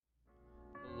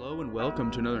and welcome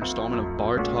to another installment of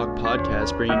Bar Talk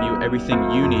Podcast, bringing you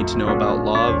everything you need to know about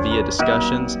law via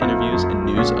discussions, interviews, and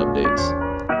news updates.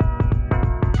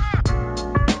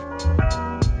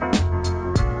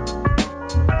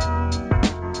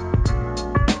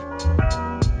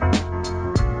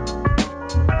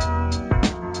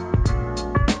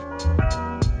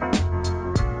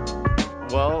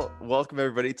 Welcome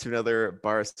everybody to another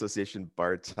Bar Association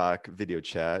Bar Talk video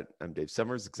chat. I'm Dave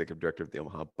Summers, Executive Director of the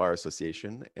Omaha Bar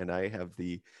Association, and I have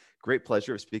the great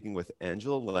pleasure of speaking with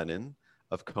Angela Lennon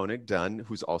of Koenig, Dunne,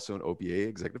 who's also an OBA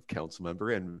Executive Council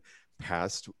member and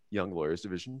past Young Lawyers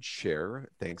Division Chair.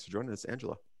 Thanks for joining us,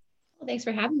 Angela. Well, thanks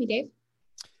for having me, Dave.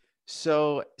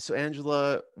 So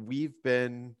Angela, we've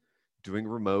been doing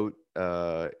remote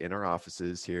in our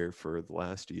offices here for the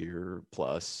last year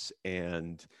plus,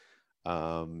 and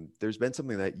there's been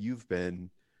something that you've been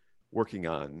working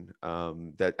on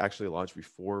that actually launched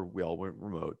before we all went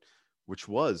remote, which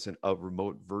was a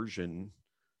remote version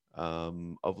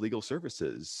of legal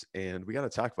services. And we got to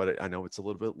talk about it. I know it's a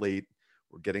little bit late.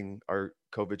 We're getting our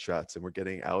COVID shots and we're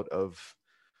getting out of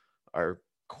our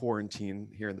quarantine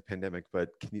here in the pandemic, but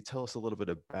can you tell us a little bit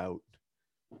about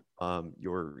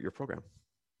your program?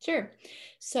 Sure.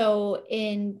 So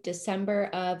in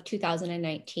December of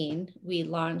 2019, we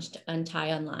launched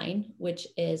UntieOnline, which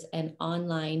is an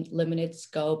online limited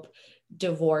scope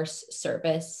divorce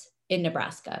service in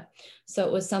Nebraska. So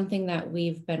it was something that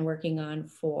we've been working on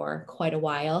for quite a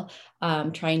while,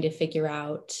 trying to figure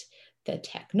out the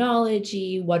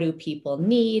technology, what do people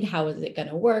need, how is it going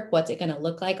to work, what's it going to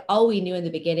look like. All we knew in the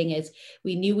beginning is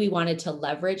we knew we wanted to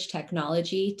leverage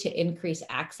technology to increase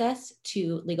access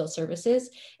to legal services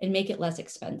and make it less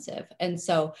expensive. And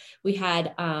so we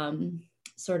had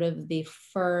sort of the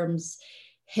firm's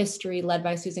history led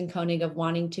by Susan Koenig of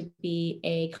wanting to be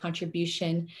a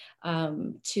contribution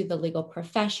to the legal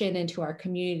profession and to our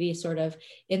community sort of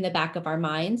in the back of our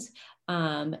minds.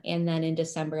 And then in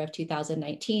December of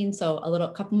 2019, so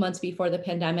a couple months before the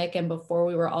pandemic and before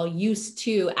we were all used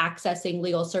to accessing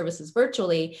legal services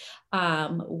virtually,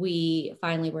 we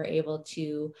finally were able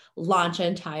to launch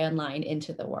UntieOnline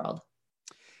into the world.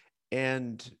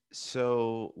 And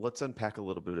so let's unpack a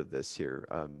little bit of this here.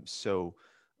 So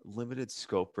limited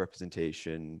scope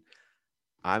representation,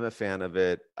 I'm a fan of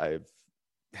it. I've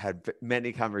had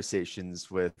many conversations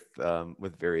with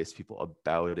various people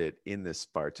about it in this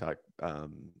Bar Talk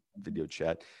video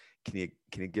chat. Can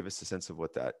you give us a sense of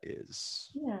what that is?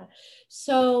 Yeah.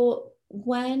 So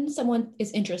when someone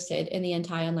is interested in the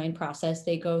UntieOnline process,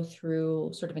 they go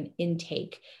through sort of an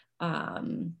intake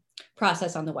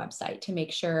process on the website to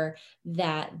make sure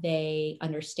that they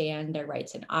understand their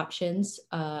rights and options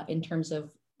in terms of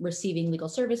receiving legal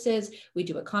services. We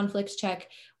do a conflicts check.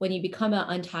 When you become an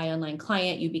UntieOnline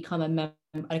client, you become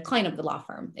a client of the law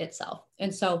firm itself.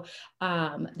 And so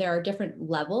there are different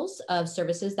levels of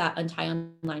services that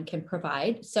UntieOnline can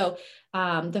provide. So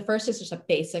the first is just a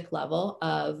basic level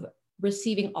of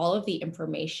receiving all of the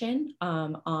information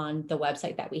on the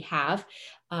website that we have,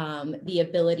 the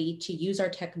ability to use our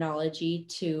technology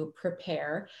to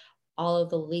prepare all of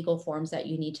the legal forms that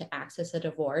you need to access a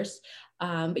divorce.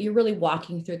 But you're really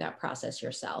walking through that process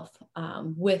yourself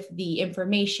with the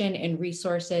information and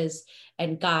resources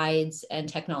and guides and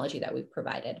technology that we've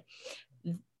provided.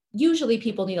 Usually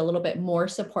people need a little bit more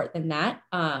support than that.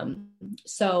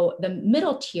 So the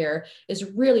middle tier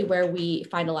is really where we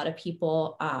find a lot of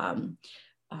people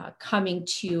coming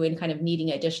to and kind of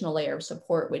needing additional layer of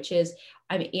support, which is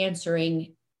I'm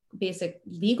answering basic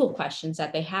legal questions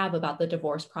that they have about the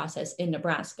divorce process in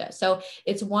Nebraska. So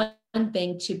it's one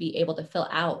thing to be able to fill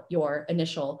out your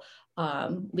initial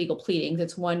legal pleadings.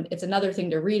 It's another thing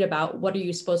to read about what are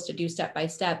you supposed to do step by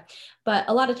step. But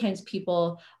a lot of times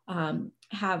people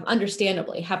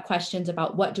understandably have questions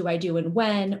about what do I do and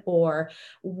when, or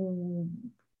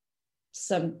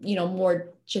some,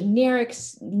 more generic,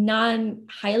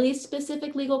 non-highly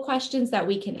specific legal questions that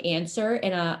we can answer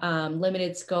in a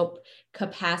limited scope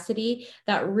capacity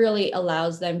that really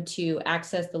allows them to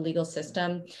access the legal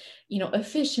system,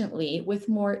 efficiently with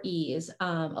more ease,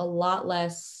 a lot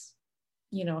less,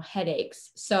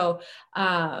 headaches. So,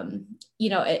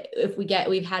 we've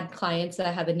had clients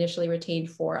that have initially retained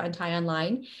for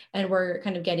UntieOnline, and we're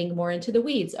kind of getting more into the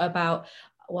weeds about,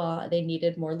 well, they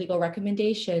needed more legal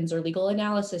recommendations or legal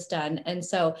analysis done. And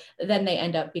so then they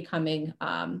end up becoming,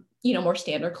 more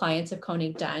standard clients of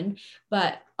Koenig Dunne.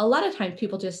 But a lot of times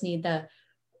people just need the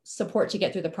support to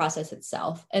get through the process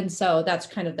itself. And so that's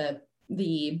kind of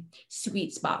the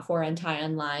sweet spot for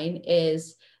UntieOnline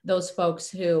is those folks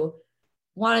who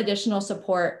want additional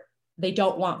support they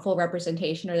don't want full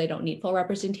representation or they don't need full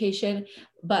representation,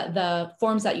 but the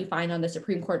forms that you find on the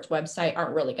Supreme Court's website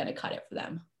aren't really going to cut it for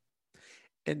them.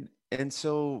 And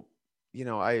so,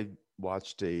 I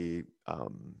watched a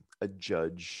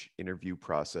judge interview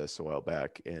process a while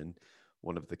back, and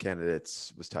one of the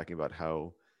candidates was talking about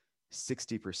how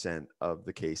 60% of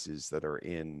the cases that are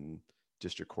in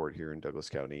district court here in Douglas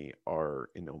County are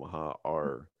in Omaha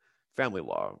are family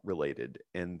law related.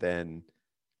 And then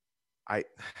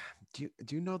do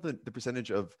you know the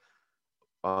percentage of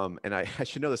and I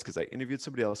should know this because I interviewed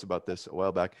somebody else about this a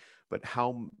while back, but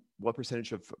what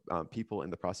percentage of people in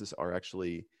the process are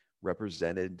actually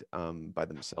represented by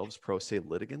themselves, pro se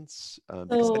litigants?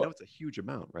 Because I know it's a huge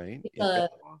amount, right?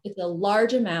 It's a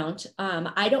large amount.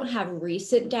 I don't have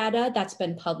recent data that's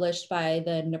been published by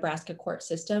the Nebraska court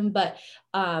system, but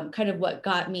kind of what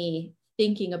got me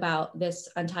thinking about this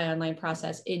UntieOnline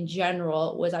process in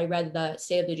general was I read the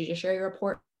State of the Judiciary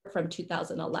report from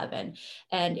 2011,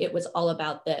 and it was all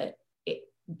about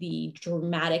the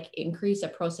dramatic increase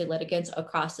of pro se litigants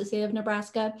across the state of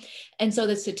Nebraska. And so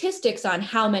the statistics on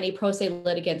how many pro se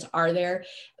litigants are there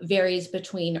varies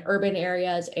between urban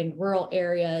areas and rural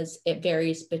areas. It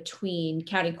varies between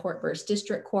county court versus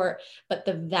district court, but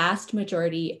the vast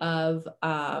majority of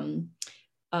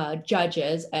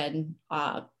judges and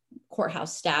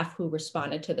courthouse staff who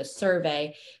responded to the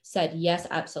survey said, yes,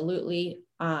 absolutely.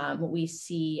 We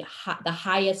see the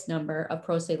highest number of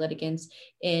pro se litigants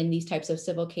in these types of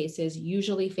civil cases,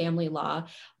 usually family law.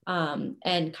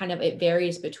 And kind of it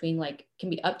varies between can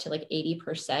be up to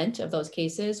 80% of those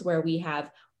cases where we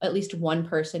have at least one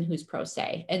person who's pro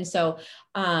se. And so,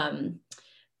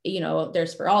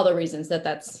 there's for all the reasons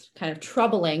that's kind of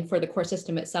troubling for the court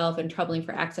system itself and troubling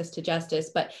for access to justice,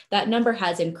 but that number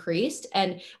has increased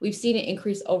and we've seen it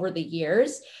increase over the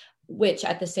years, which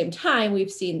at the same time,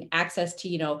 we've seen access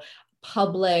to,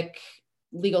 public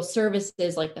legal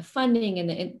services like the funding and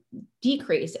the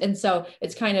decrease. And so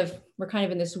we're kind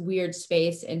of in this weird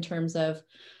space in terms of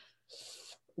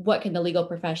what can the legal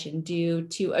profession do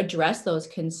to address those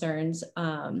concerns?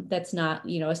 That's not,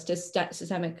 a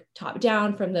systemic top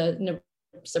down from the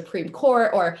Supreme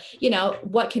Court, or,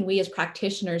 what can we as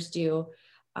practitioners do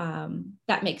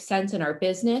that makes sense in our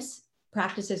business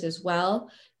practices as well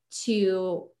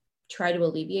to try to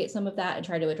alleviate some of that and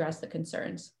try to address the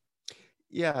concerns.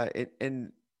 Yeah.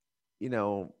 And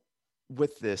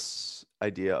with this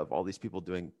idea of all these people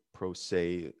doing pro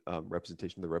se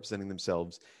representation, they're representing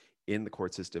themselves in the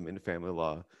court system, in family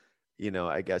law,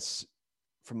 I guess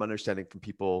from understanding from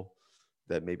people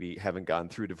that maybe haven't gone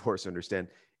through divorce, understand,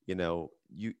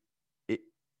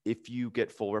 if you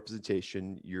get full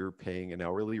representation, you're paying an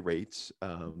hourly rate,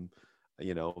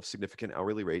 significant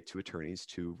hourly rate to attorneys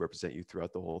to represent you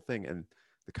throughout the whole thing. And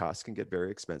the costs can get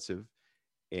very expensive.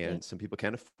 And some people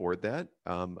can't afford that.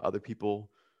 Other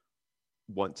people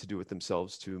want to do it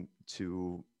themselves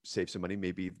to save some money.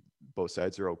 Maybe both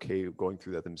sides are okay going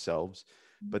through that themselves,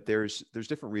 but there's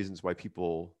different reasons why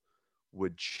people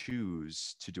would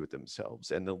choose to do it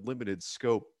themselves. And the limited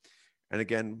scope, and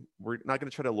again, we're not going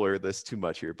to try to lawyer this too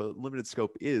much here, but limited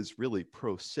scope is really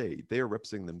pro se. They are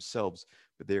representing themselves,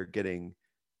 but they're getting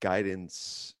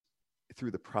guidance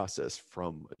through the process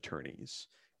from attorneys.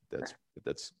 That's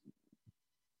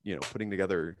putting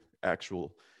together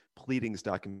actual pleadings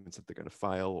documents that they're going to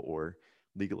file or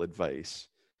legal advice.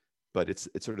 But it's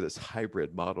sort of this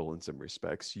hybrid model in some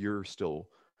respects. You're still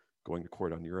going to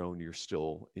court on your own. You're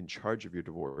still in charge of your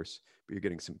divorce, but you're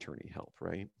getting some attorney help,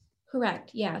 right?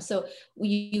 Correct. Yeah. So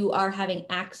you are having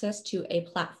access to a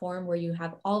platform where you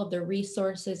have all of the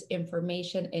resources,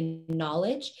 information, and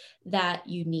knowledge that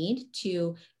you need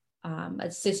to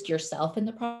assist yourself in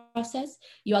the process.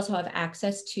 You also have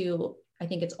access to, I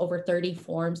think it's over 30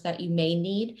 forms that you may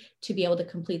need to be able to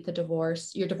complete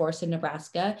your divorce in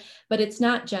Nebraska. But it's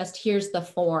not just, here's the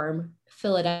form,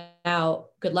 fill it out,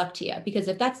 good luck to you. Because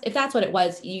if that's what it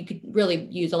was, you could really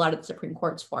use a lot of the Supreme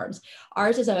Court's forms.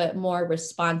 Ours is a more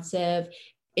responsive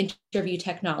interview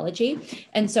technology.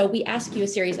 And so we ask you a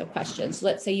series of questions.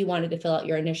 Let's say you wanted to fill out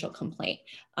your initial complaint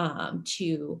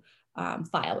to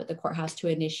file with the courthouse to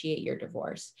initiate your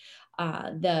divorce.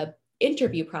 The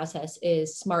interview process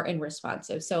is smart and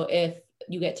responsive. So if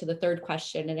you get to the third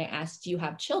question and it asks, do you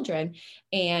have children?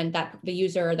 And that the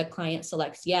user or the client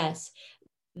selects yes,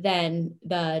 then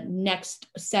the next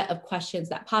set of questions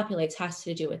that populates has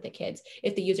to do with the kids.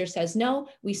 If the user says no,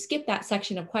 we skip that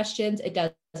section of questions. It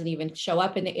doesn't even show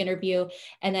up in the interview.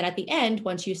 And then at the end,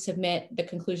 once you submit the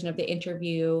conclusion of the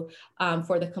interview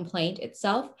for the complaint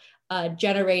itself, a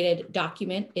generated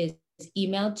document is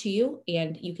emailed to you,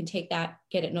 and you can take that,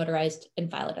 get it notarized, and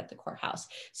file it at the courthouse.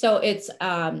 So it's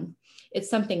it's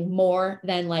something more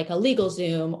than like a legal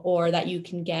Zoom or that you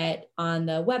can get on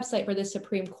the website for the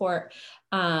Supreme Court.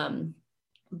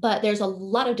 But there's a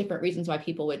lot of different reasons why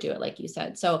people would do it, like you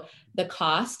said. So the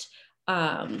cost,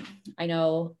 I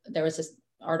know there was this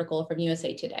article from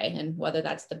USA Today, and whether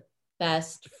that's the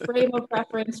best frame of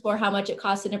reference for how much it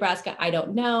costs in Nebraska, I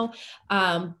don't know.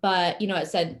 But, you know, it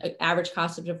said average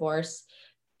cost of divorce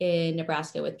in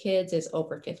Nebraska with kids is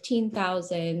over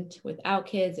 15,000. Without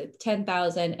kids, it's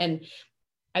 10,000. And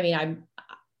I mean,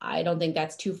 I don't think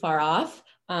that's too far off.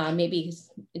 Maybe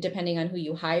depending on who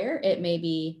you hire, it may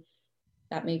be.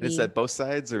 Is that both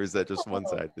sides, or is that just one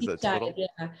side? Is that total?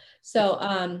 Yeah.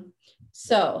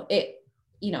 So it,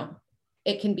 you know,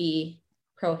 it can be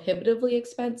prohibitively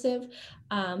expensive.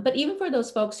 But even for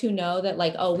those folks who know that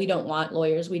like, oh, we don't want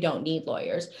lawyers, we don't need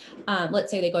lawyers.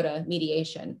 Let's say they go to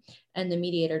mediation and the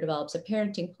mediator develops a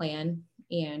parenting plan,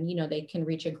 and, you know, they can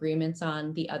reach agreements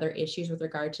on the other issues with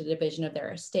regard to the division of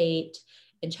their estate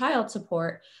and child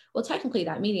support. Well, technically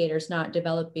that mediator is not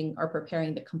developing or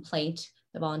preparing the complaint,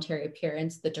 the voluntary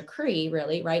appearance, the decree,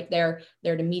 really, right? They're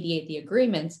there to mediate the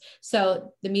agreements.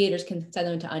 So the mediators can send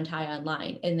them to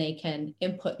UntieOnline, and they can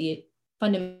input the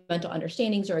fundamental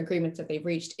understandings or agreements that they've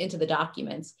reached into the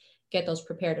documents, get those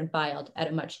prepared and filed at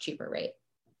a much cheaper rate,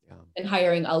 and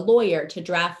hiring a lawyer to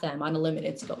draft them on a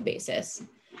limited scope basis.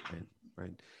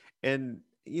 Right. And,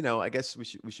 you know, I guess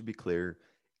we should be clear.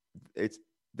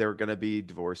 There are going to be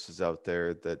divorces out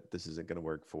there that this isn't going to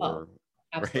work for.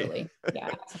 Absolutely. Right? Yeah,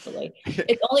 absolutely.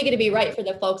 It's only going to be right for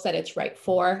the folks that it's right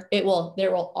for. There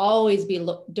will always be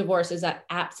divorces that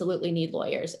absolutely need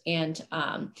lawyers. And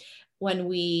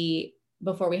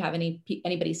before we have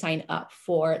anybody sign up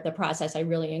for the process, I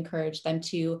really encourage them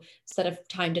to set a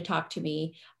time to talk to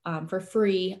me for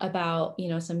free about, you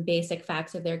know, some basic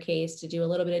facts of their case, to do a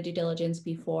little bit of due diligence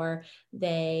before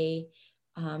they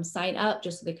sign up,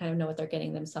 just so they kind of know what they're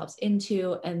getting themselves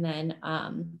into. And then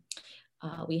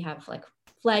we have like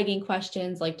flagging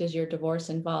questions like, does your divorce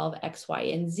involve X, Y,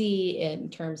 and Z in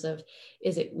terms of,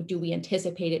 do we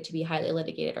anticipate it to be highly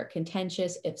litigated or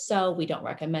contentious? If so, we don't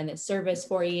recommend this service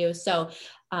for you. So,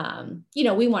 you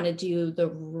know, we want to do the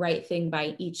right thing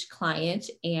by each client,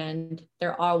 and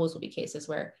there always will be cases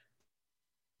where,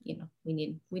 you know, we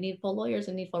need full lawyers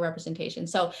and need full representation.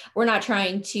 So we're not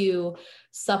trying to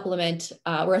supplement,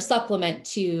 we're a supplement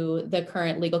to the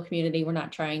current legal community. We're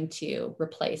not trying to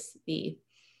replace the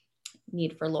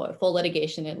need for full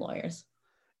litigation and lawyers.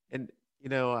 And, you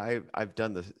know, I've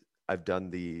done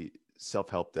the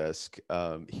self-help desk.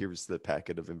 Here's the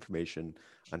packet of information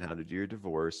on how to do your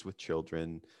divorce with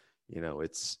children. You know,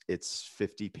 it's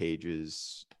 50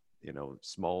 pages, you know,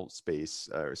 small space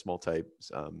or small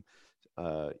types,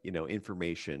 you know,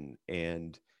 information,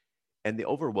 and the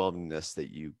overwhelmingness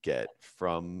that you get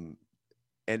from,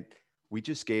 and we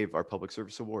just gave our public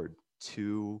service award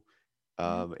to,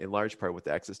 in large part, what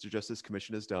the Access to Justice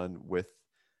Commission has done with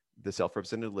the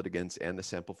self-represented litigants and the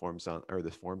sample forms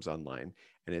the forms online,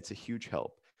 and it's a huge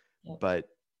help. Yep. But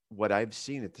what I've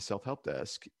seen at the self-help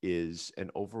desk is an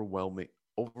overwhelming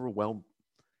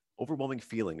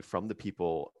feeling from the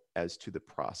people as to the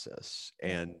process,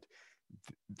 and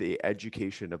the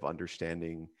education of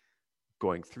understanding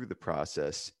going through the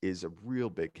process is a real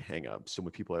big hang up. So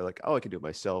when people are like, oh, I can do it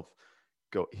myself,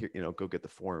 go here, you know, go get the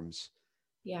forms.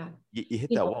 Yeah. You hit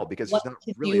that wall, because there's not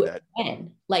really that.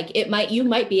 Like you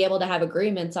might be able to have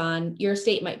agreements on your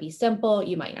estate, might be simple.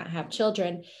 You might not have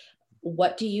children.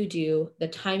 What do you do? The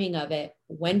timing of it.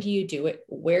 When do you do it?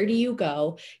 Where do you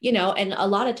go? You know, and a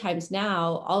lot of times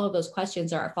now, all of those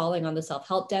questions are falling on the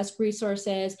self-help desk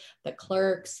resources, the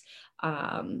clerks,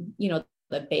 you know,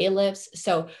 the bailiffs.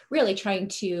 So really trying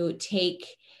to take,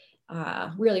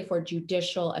 really for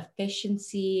judicial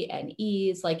efficiency and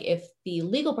ease, like if the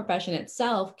legal profession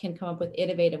itself can come up with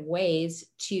innovative ways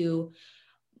to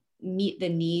meet the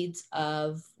needs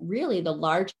of really the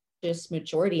largest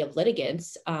majority of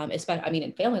litigants, especially, I mean,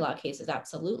 in family law cases,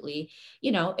 absolutely,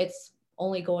 you know, it's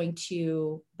only going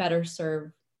to better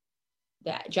serve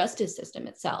that justice system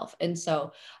itself. And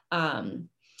so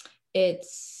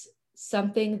it's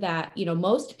something that, you know,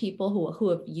 most people who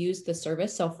have used the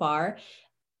service so far,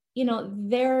 you know,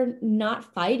 they're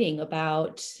not fighting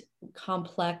about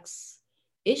complex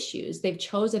issues. They've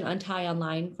chosen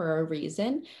UntieOnline for a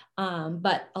reason.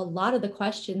 But a lot of the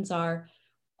questions are,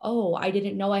 oh, I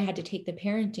didn't know I had to take the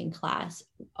parenting class.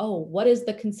 Oh, what is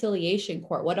the conciliation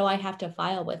court? What do I have to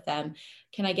file with them?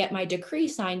 Can I get my decree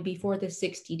signed before the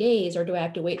 60 days, or do I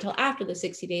have to wait till after the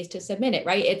 60 days to submit it,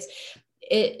 right?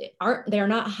 They're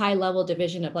not high level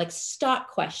division of like stock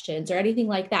questions or anything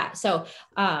like that. So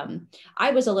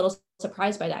I was a little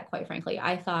surprised by that, quite frankly.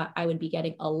 I thought I would be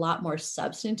getting a lot more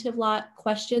substantive law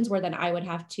questions where then I would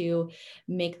have to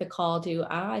make the call to,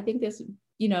 I think this,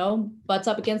 butts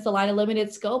up against the line of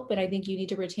limited scope, and I think you need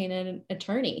to retain an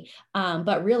attorney.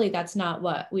 But really, that's not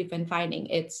what we've been finding.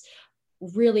 It's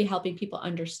really helping people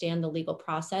understand the legal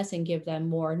process and give them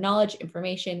more knowledge,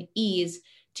 information, ease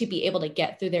to be able to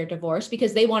get through their divorce,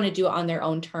 because they want to do it on their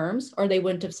own terms, or they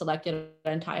wouldn't have selected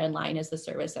UntieOnline as the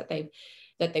service that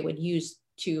they would use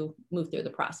to move through the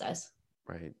process.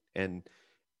 Right. And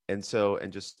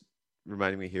just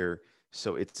reminding me here,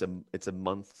 so it's a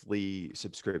monthly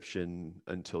subscription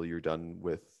until you're done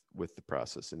with the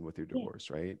process and with your divorce,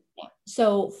 right? Yeah.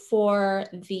 So for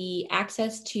the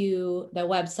access to the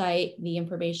website, the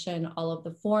information, all of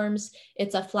the forms,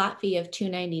 it's a flat fee of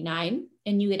 $2.99,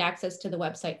 and you get access to the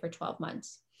website for 12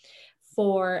 months.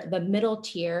 For the middle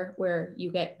tier, where you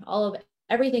get all of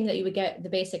everything that you would get the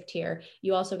basic tier,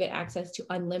 you also get access to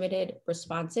unlimited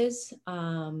responses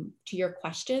to your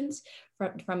questions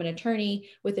from an attorney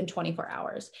within 24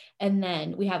 hours. And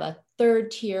then we have a third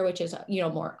tier, which is,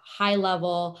 more high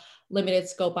level, limited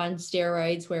scope on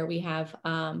steroids, where we have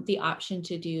the option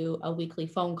to do a weekly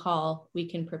phone call. We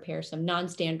can prepare some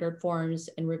non-standard forms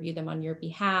and review them on your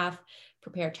behalf,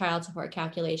 prepare child support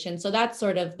calculations. So that's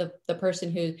sort of the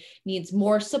person who needs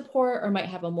more support or might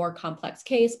have a more complex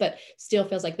case, but still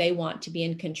feels like they want to be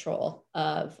in control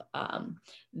of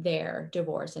their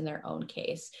divorce and their own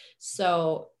case.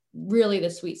 So really the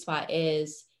sweet spot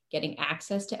is getting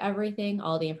access to everything,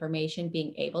 all the information,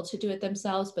 being able to do it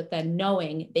themselves, but then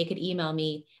knowing they could email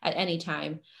me at any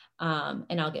time,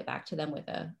 and I'll get back to them with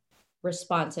a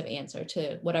responsive answer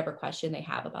to whatever question they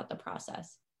have about the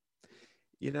process.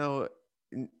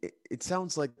 It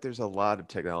sounds like there's a lot of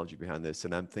technology behind this,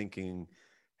 and I'm thinking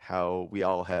how we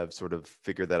all have sort of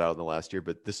figured that out in the last year,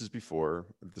 but this is before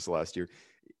this last year.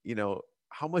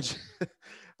 How much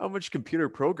how much computer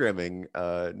programming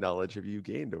knowledge have you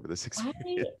gained over this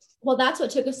experience? Well, that's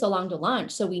what took us so long to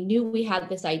launch. So we knew we had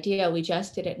this idea, we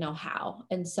just didn't know how.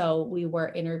 And so we were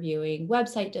interviewing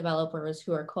website developers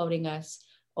who are quoting us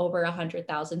over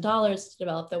 $100,000 to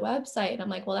develop the website. And I'm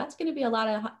like, well, that's going to be a lot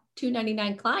of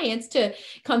 $299 clients to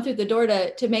come through the door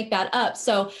to make that up.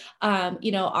 So,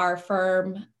 our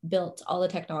firm built all the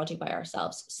technology by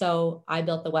ourselves. So I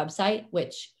built the website,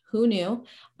 which who knew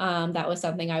that was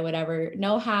something I would ever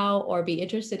know how or be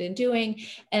interested in doing.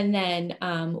 And then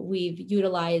we've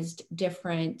utilized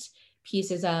different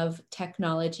pieces of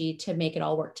technology to make it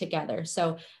all work together.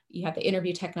 So you have the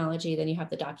interview technology, then you have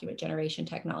the document generation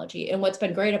technology. And what's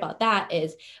been great about that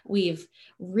is we've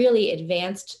really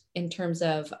advanced in terms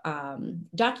of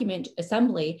document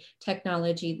assembly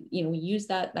technology. We use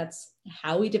that. That's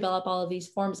how we develop all of these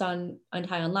forms on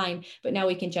UntieOnline, but now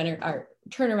we can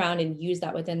turn around and use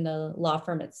that within the law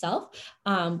firm itself,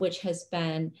 which has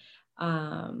been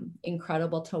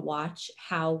incredible to watch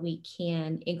how we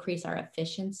can increase our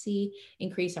efficiency,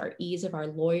 increase our ease of our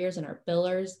lawyers and our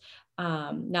billers,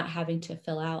 not having to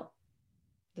fill out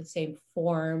the same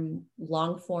form,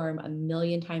 long form, a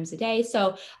million times a day.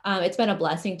 So it's been a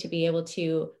blessing to be able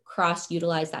to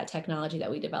cross-utilize that technology that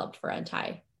we developed for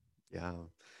Untie. Yeah.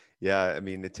 Yeah. I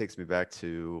mean, it takes me back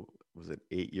to, was it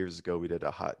 8 years ago? We did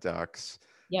a hot docs,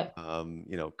 Yep.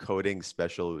 Coding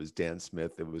special. It was Dan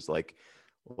Smith. It was like,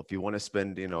 well, if you want to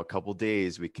spend, a couple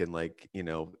days, we can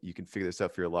you can figure this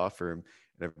out for your law firm.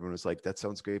 And everyone was like, that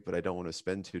sounds great, but I don't want to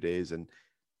spend 2 days. And,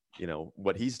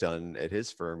 what he's done at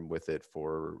his firm with it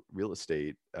for real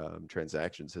estate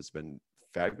transactions has been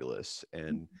fabulous.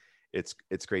 And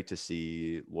it's great to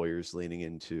see lawyers leaning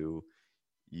into,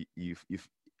 you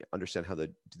understand how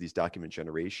these document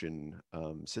generation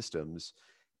systems,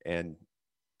 and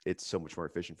it's so much more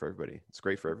efficient for everybody. It's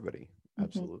great for everybody.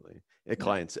 Absolutely. And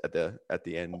clients at the end. At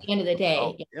the end of the day,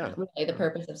 really the Right.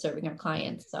 purpose of serving our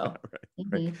clients. So,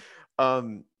 right.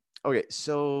 Okay.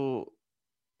 So,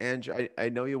 Ange, I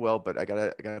know you well, but I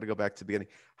gotta go back to the beginning.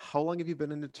 How long have you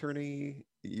been an attorney?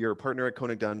 You're a partner at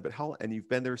Koenig, Dunne, and you've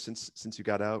been there since you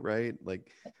got out, right?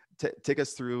 Like, take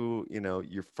us through.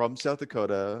 You're from South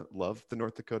Dakota, love the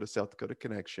North Dakota South Dakota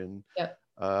connection. Yep.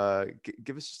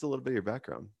 Give us just a little bit of your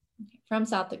background. From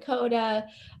South Dakota,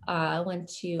 went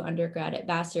to undergrad at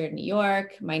Vassar, New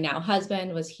York. My now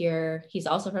husband was here. He's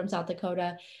also from South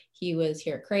Dakota. He was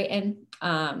here at Creighton.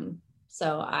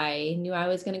 So I knew I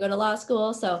was going to go to law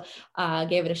school. So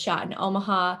gave it a shot in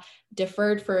Omaha,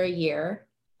 deferred for a year,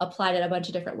 applied at a bunch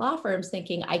of different law firms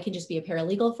thinking I could just be a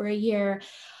paralegal for a year.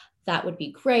 That would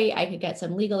be great. I could get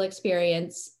some legal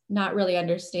experience, not really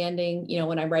understanding,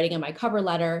 when I'm writing in my cover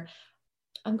letter,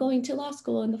 I'm going to law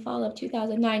school in the fall of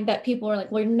 2009, that people were like,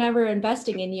 we're never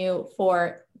investing in you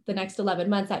for the next 11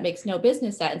 months, that makes no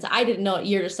business sense. I didn't know.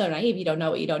 You're just so naive. You don't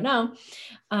know what you don't know.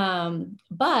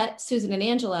 But Susan and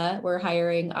Angela were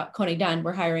hiring, Koenig Dunne,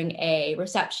 were hiring a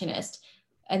receptionist,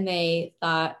 and they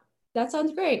thought, that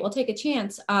sounds great. We'll take a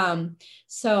chance.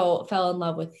 So fell in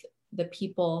love with the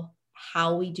people,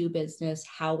 how we do business,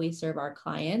 how we serve our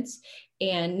clients,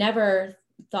 and never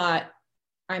thought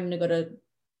I'm going to go to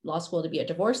law school to be a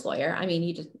divorce lawyer. I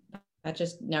mean, that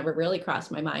just never really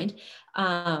crossed my mind.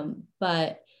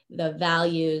 But the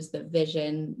values, the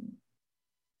vision,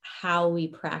 how we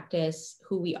practice,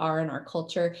 who we are in our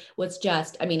culture was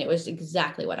just, I mean, it was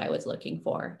exactly what I was looking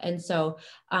for. And so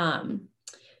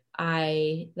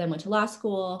I then went to law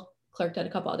school, clerked at a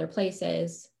couple other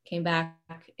places, came back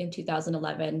in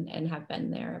 2011 and have been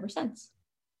there ever since.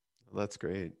 Well, that's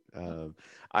great.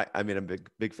 I mean, I'm a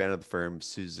big fan of the firm.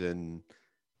 Susan,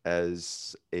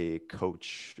 as a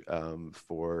coach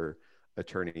for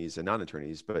attorneys and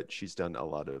non-attorneys, but she's done a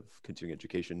lot of continuing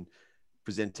education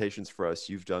presentations for us.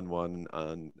 You've done one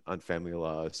on family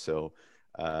law. So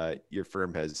your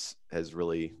firm has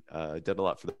really done a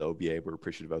lot for the OBA. We're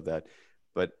appreciative of that.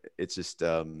 But it's just,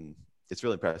 it's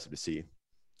really impressive to see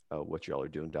what y'all are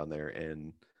doing down there.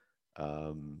 And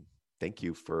thank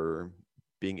you for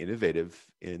being innovative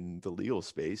in the legal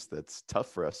space. That's tough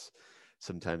for us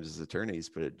sometimes as attorneys,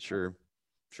 but it's sure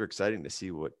exciting to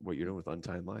see what you're doing with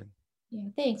UntieOnline. Yeah,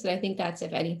 thanks. And I think that's,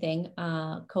 if anything,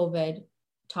 COVID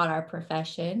taught our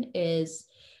profession is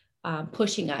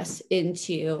pushing us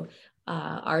into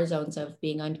our zones of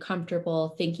being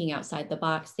uncomfortable, thinking outside the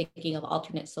box, thinking of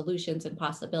alternate solutions and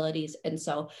possibilities. And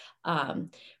so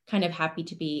kind of happy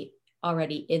to be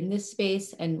already in this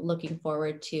space and looking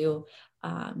forward to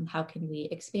how can we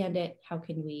expand it? How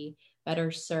can we better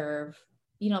serve,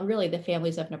 really the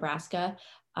families of Nebraska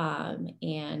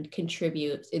and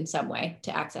contribute in some way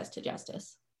to access to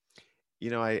justice?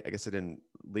 I guess I didn't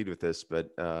lead with this,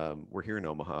 but we're here in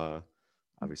Omaha,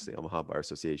 obviously Omaha Bar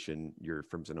Association, your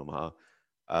firm's in Omaha,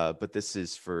 but this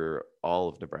is for all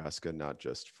of Nebraska, not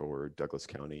just for Douglas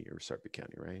County or Sarpy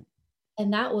County, right?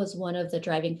 And that was one of the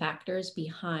driving factors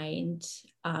behind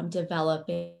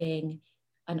developing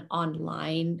an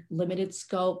online limited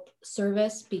scope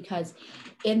service, because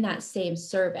in that same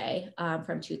survey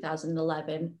from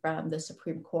 2011 from the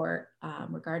Supreme Court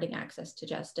regarding access to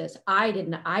justice, I did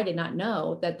not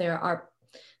know that there are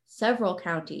several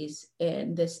counties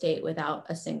in this state without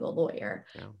a single lawyer.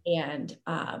 Yeah. And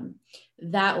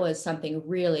that was something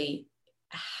really,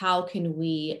 how can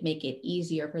we make it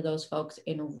easier for those folks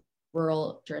in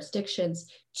rural jurisdictions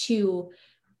to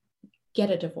get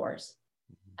a divorce?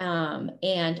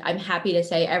 And I'm happy to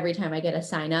say every time I get a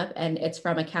sign up and it's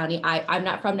from a county, I'm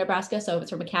not from Nebraska, so if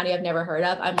it's from a county I've never heard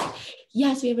of, I'm like,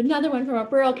 yes, we have another one from a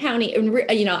rural county. And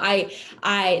I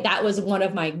that was one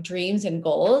of my dreams and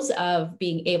goals of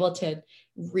being able to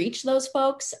reach those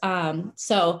folks.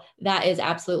 So that is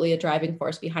absolutely a driving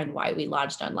force behind why we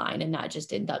launched online and not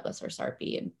just in Douglas or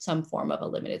Sarpy in some form of a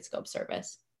limited scope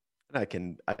service. And I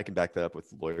can back that up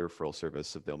with lawyer referral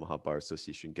service of the Omaha Bar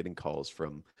Association, getting calls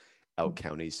from out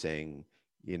counties saying,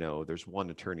 there's one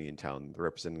attorney in town, they're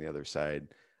representing the other side.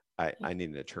 I need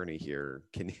an attorney here.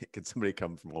 Can somebody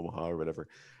come from Omaha or whatever?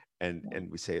 And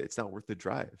we say it's not worth the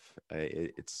drive.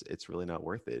 It's really not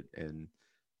worth it. And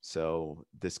so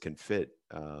this can fit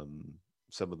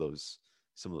some of those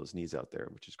needs out there,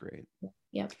 which is great.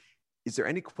 Yeah. Is there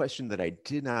any question that I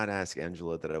did not ask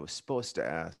Angela that I was supposed to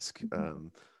ask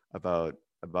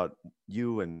about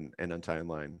you and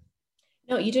UntieOnline?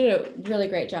 No, you did a really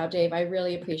great job, Dave. I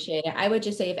really appreciate it. I would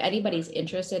just say if anybody's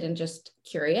interested and just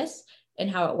curious in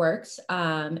how it works,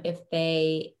 if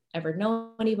they ever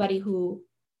know anybody who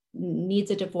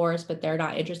needs a divorce, but they're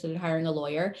not interested in hiring a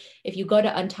lawyer, if you go to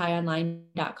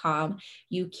UntieOnline.com,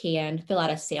 you can fill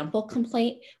out a sample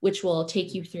complaint, which will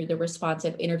take you through the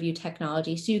responsive interview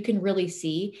technology. So you can really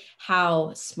see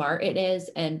how smart it is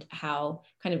and how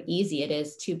kind of easy it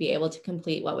is to be able to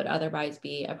complete what would otherwise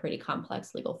be a pretty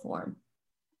complex legal form.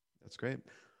 That's great.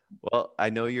 Well, I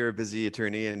know you're a busy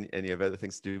attorney and you have other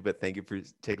things to do, but thank you for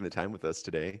taking the time with us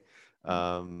today.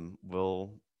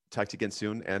 We'll talk to you again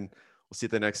soon, and we'll see you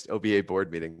at the next OBA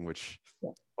board meeting, which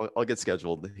I'll get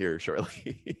scheduled here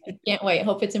shortly. Can't wait.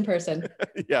 Hope it's in person.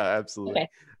 Yeah, absolutely. Okay.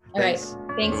 All right.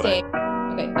 Thanks, Dave.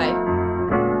 Okay, bye.